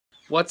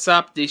What's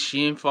up, this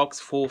Unfox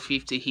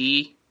 450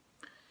 here,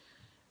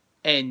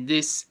 and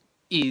this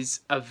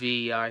is a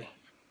video.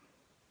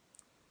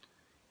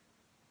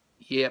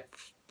 Yep,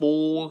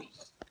 4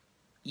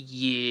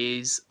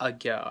 years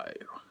ago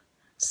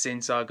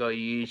since I got a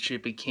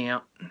YouTube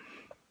account.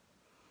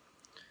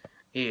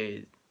 Yeah,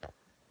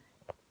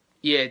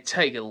 it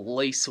take at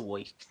least a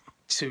week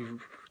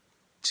to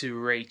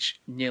reach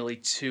nearly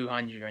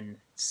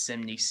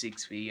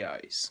 276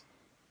 videos.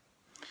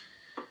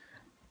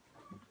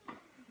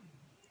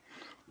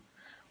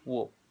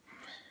 Well,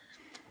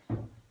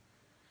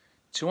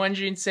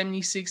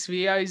 276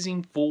 videos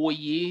in 4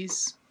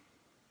 years?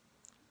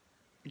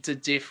 It's a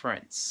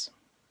difference.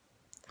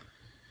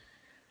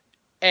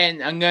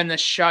 And I'm going to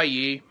show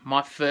you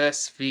my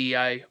first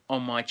video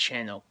on my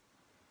channel.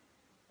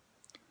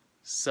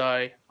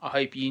 So, I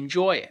hope you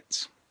enjoy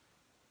it.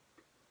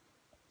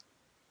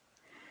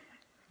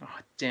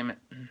 Oh, damn it.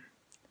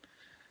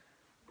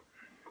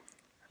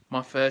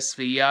 My first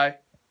video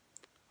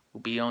will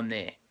be on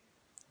there.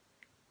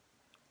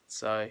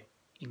 So,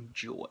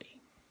 enjoy.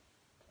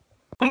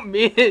 Oh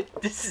man,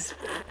 this is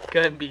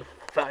gonna be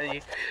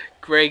funny.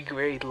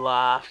 Gregory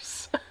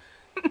laughs.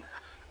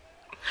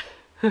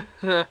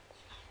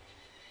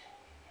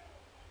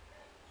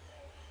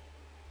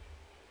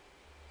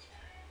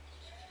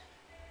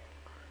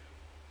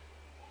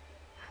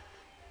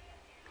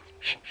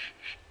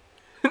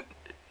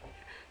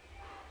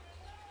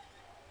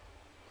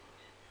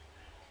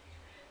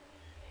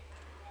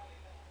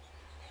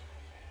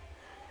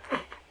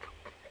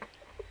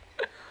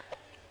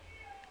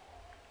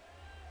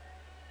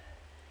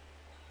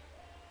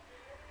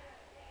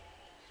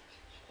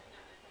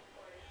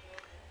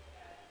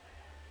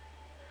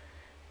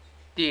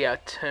 The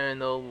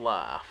eternal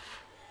laugh.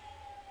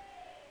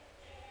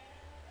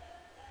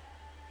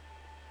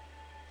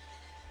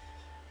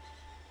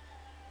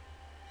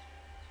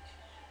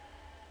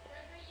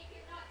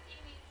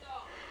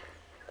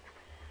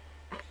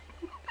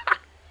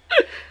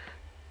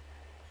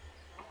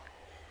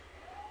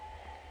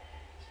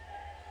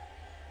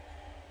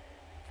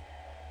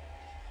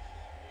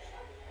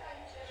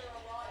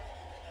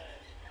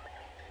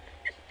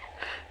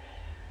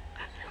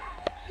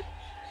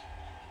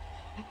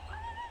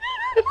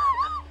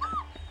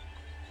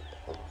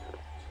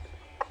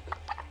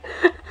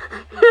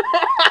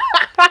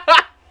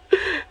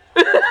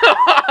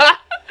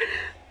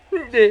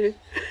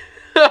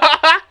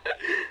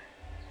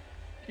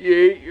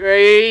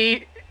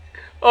 Right?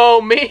 Oh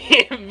man,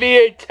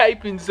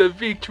 videotaping's a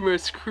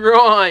victimless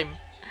crime.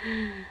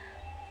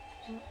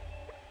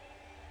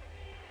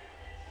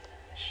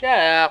 Shut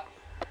up.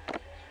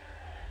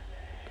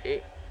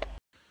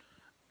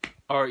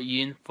 Alright,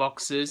 you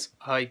foxes,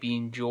 I hope you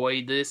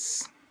enjoyed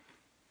this.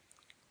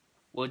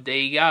 Well, there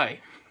you go.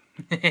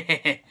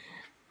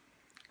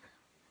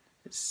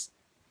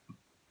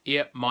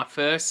 Yep, my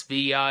first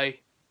video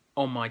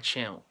on my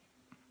channel.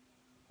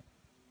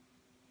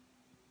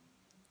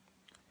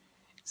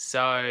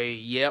 So,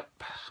 yep.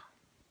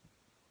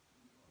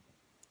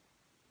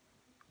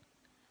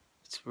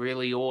 It's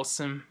really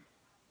awesome.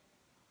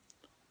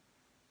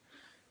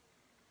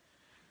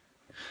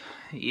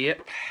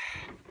 Yep.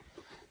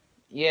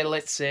 Yeah,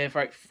 let's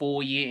celebrate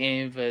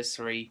 4-year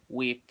anniversary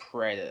with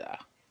Predator.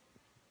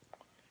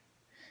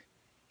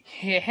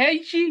 Yeah,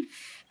 how'd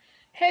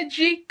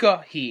you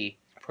got here,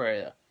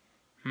 Predator?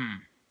 I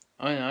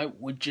don't know,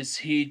 we're just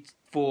here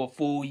for a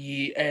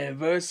 4-year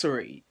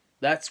anniversary.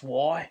 That's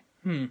why.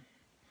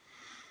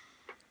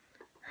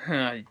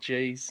 Oh,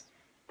 jeez.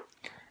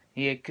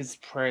 Yeah, because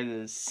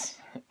Predators...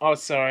 Oh,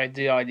 sorry,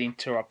 did I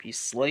interrupt your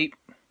sleep?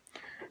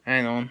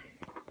 Hang on.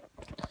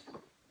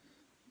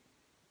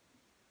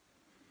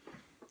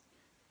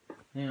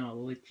 Now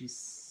I'll let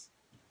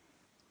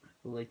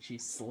you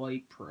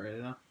sleep,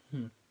 Predator.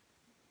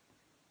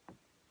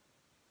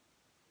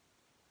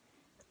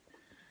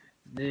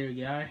 There we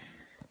go.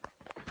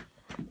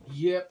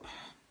 Yep.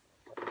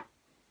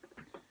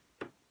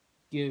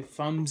 Give a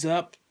thumbs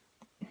up.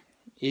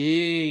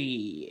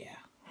 Yeah.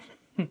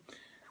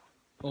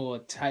 Or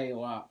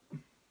tail up.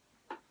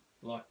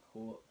 Like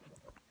what?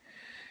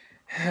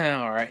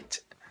 Alright,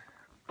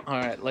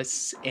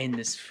 let's end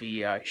this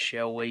video,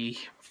 shall we?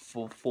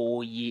 For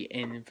 4-year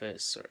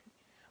anniversary.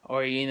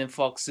 Alright, Ian and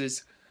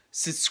Foxes,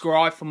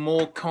 subscribe for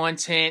more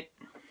content.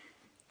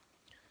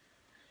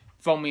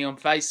 Follow me on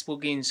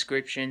Facebook in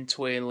description,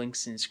 Twitter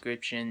links in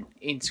description,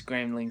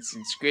 Instagram links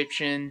in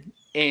description,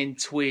 and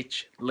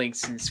Twitch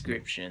links in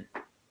description.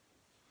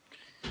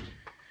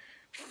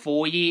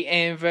 4-year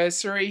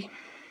anniversary.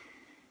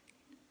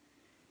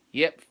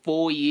 Yep,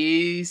 4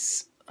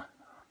 years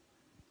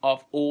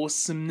of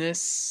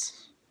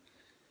awesomeness,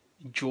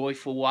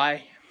 joyful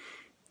way.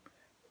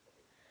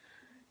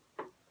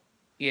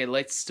 Yeah,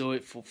 let's do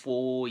it for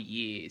 4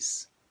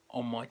 years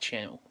on my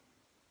channel.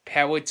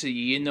 Power to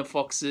you, the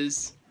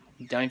Foxes.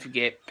 Don't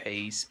forget,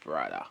 peace,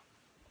 brother.